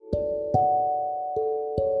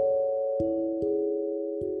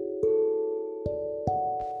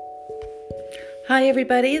Hi,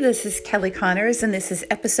 everybody. This is Kelly Connors, and this is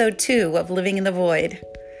episode 2 of Living in the Void.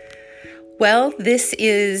 Well, this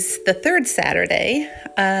is the third Saturday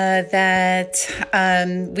that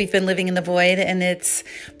we've been living in the void, and it's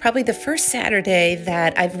probably the first Saturday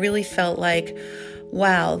that I've really felt like,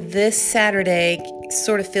 wow, this Saturday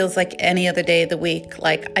sort of feels like any other day of the week.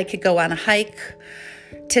 Like I could go on a hike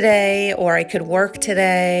today, or I could work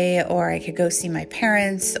today, or I could go see my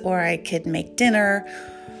parents, or I could make dinner,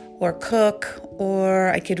 or cook, or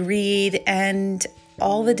I could read, and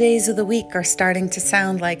all the days of the week are starting to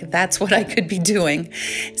sound like that's what I could be doing.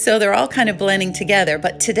 So they're all kind of blending together.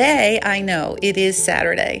 But today, I know it is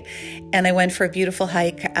Saturday, and I went for a beautiful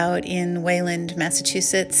hike out in Wayland,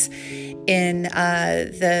 Massachusetts, in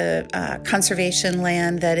the conservation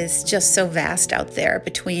land that is just so vast out there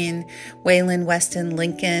between Wayland, Weston,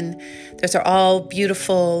 Lincoln. Those are all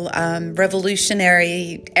beautiful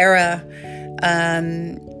Revolutionary era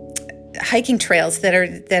hiking trails that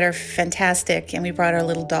are fantastic, and we brought our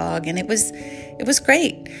little dog, and it was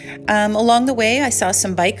great. Along the way, I saw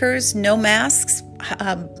some bikers, no masks,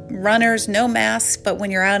 runners, no masks. But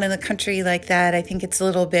when you're out in the country like that, I think it's a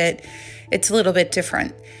little bit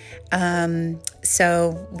different.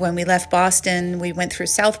 So when we left Boston, we went through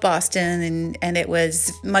South Boston, and it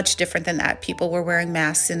was much different than that. People were wearing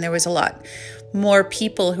masks, and there was a lot more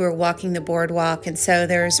people who were walking the boardwalk, and so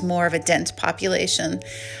there's more of a dense population.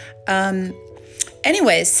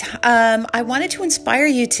 Anyways, I wanted to inspire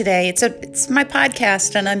you today. It's my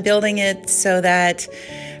podcast, and I'm building it so that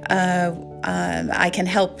I can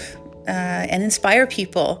help and inspire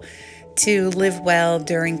people to live well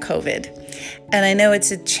during COVID. And I know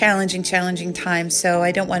it's a challenging time, so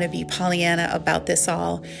I don't want to be Pollyanna about this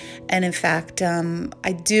all. And in fact,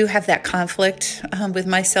 I do have that conflict with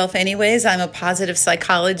myself anyways. I'm a positive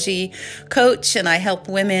psychology coach, and I help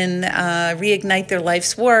women reignite their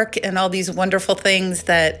life's work and all these wonderful things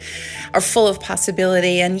that are full of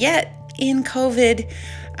possibility. And yet, in COVID,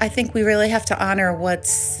 I think we really have to honor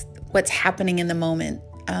what's happening in the moment.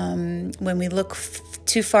 When we look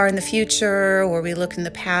too far in the future, or we look in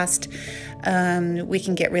the past, we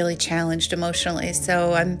can get really challenged emotionally.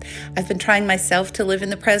 So I've been trying myself to live in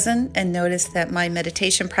the present and notice that my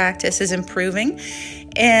meditation practice is improving.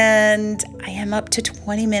 And I am up to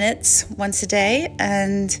 20 minutes once a day,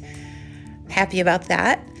 and happy about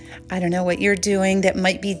that. I don't know what you're doing that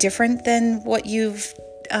might be different than what you've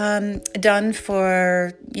done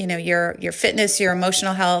for your fitness, your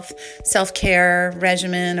emotional health, self-care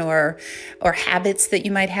regimen, or habits that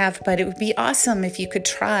you might have. But it would be awesome if you could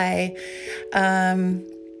try a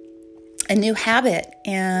new habit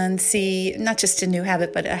and see, not just a new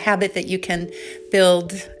habit, but a habit that you can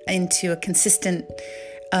build into a consistent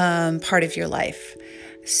part of your life.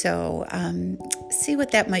 So see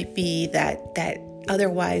what that might be that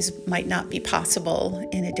otherwise might not be possible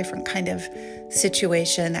in a different kind of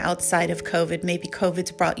situation outside of COVID. Maybe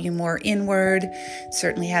COVID's brought you more inward. It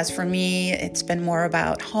certainly has for me. It's been more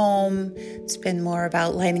about home. It's been more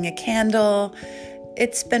about lighting a candle.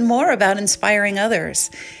 It's been more about inspiring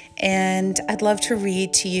others. And I'd love to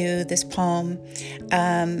read to you this poem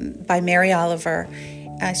by Mary Oliver.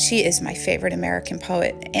 She is my favorite American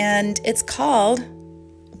poet, and it's called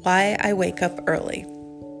Why I Wake Up Early.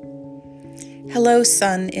 Hello,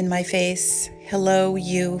 sun in my face. Hello,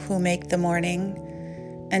 you who make the morning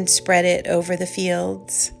and spread it over the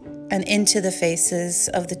fields and into the faces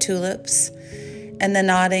of the tulips and the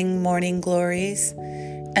nodding morning glories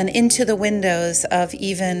and into the windows of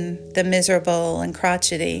even the miserable and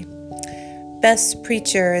crotchety. Best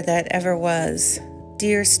preacher that ever was,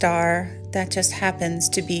 dear star that just happens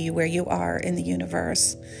to be where you are in the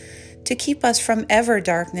universe, to keep us from ever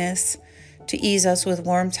darkness, to ease us with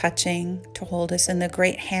warm touching, to hold us in the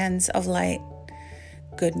great hands of light.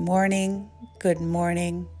 Good morning, good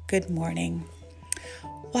morning, good morning.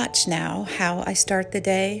 Watch now how I start the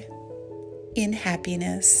day in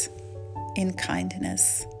happiness, in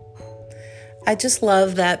kindness. I just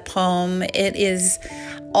love that poem. It is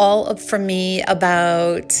all for me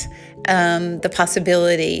about the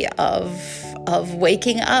possibility of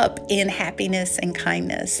waking up in happiness and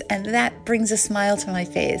kindness. And that brings a smile to my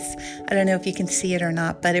face. I don't know if you can see it or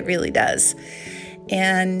not, but it really does.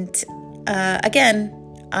 And again,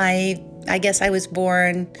 I guess I was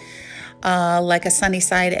born like a sunny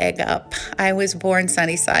side egg up. I was born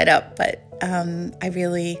sunny side up, but I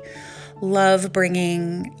really love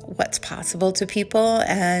bringing what's possible to people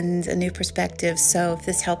and a new perspective. So if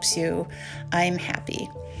this helps you, I'm happy.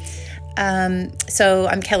 So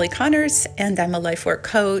I'm Kelly Connors, and I'm a life work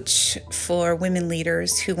coach for women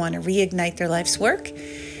leaders who want to reignite their life's work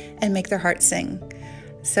and make their heart sing.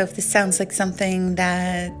 So if this sounds like something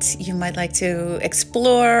that you might like to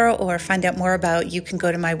explore or find out more about, you can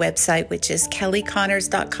go to my website, which is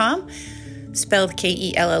kelleykonnors.com, spelled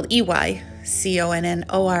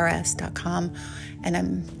KELLEYCONNORS.com. And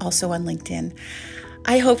I'm also on LinkedIn.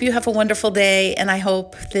 I hope you have a wonderful day, and I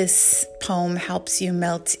hope this poem helps you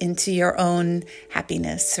melt into your own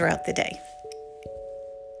happiness throughout the day.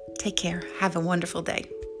 Take care. Have a wonderful day.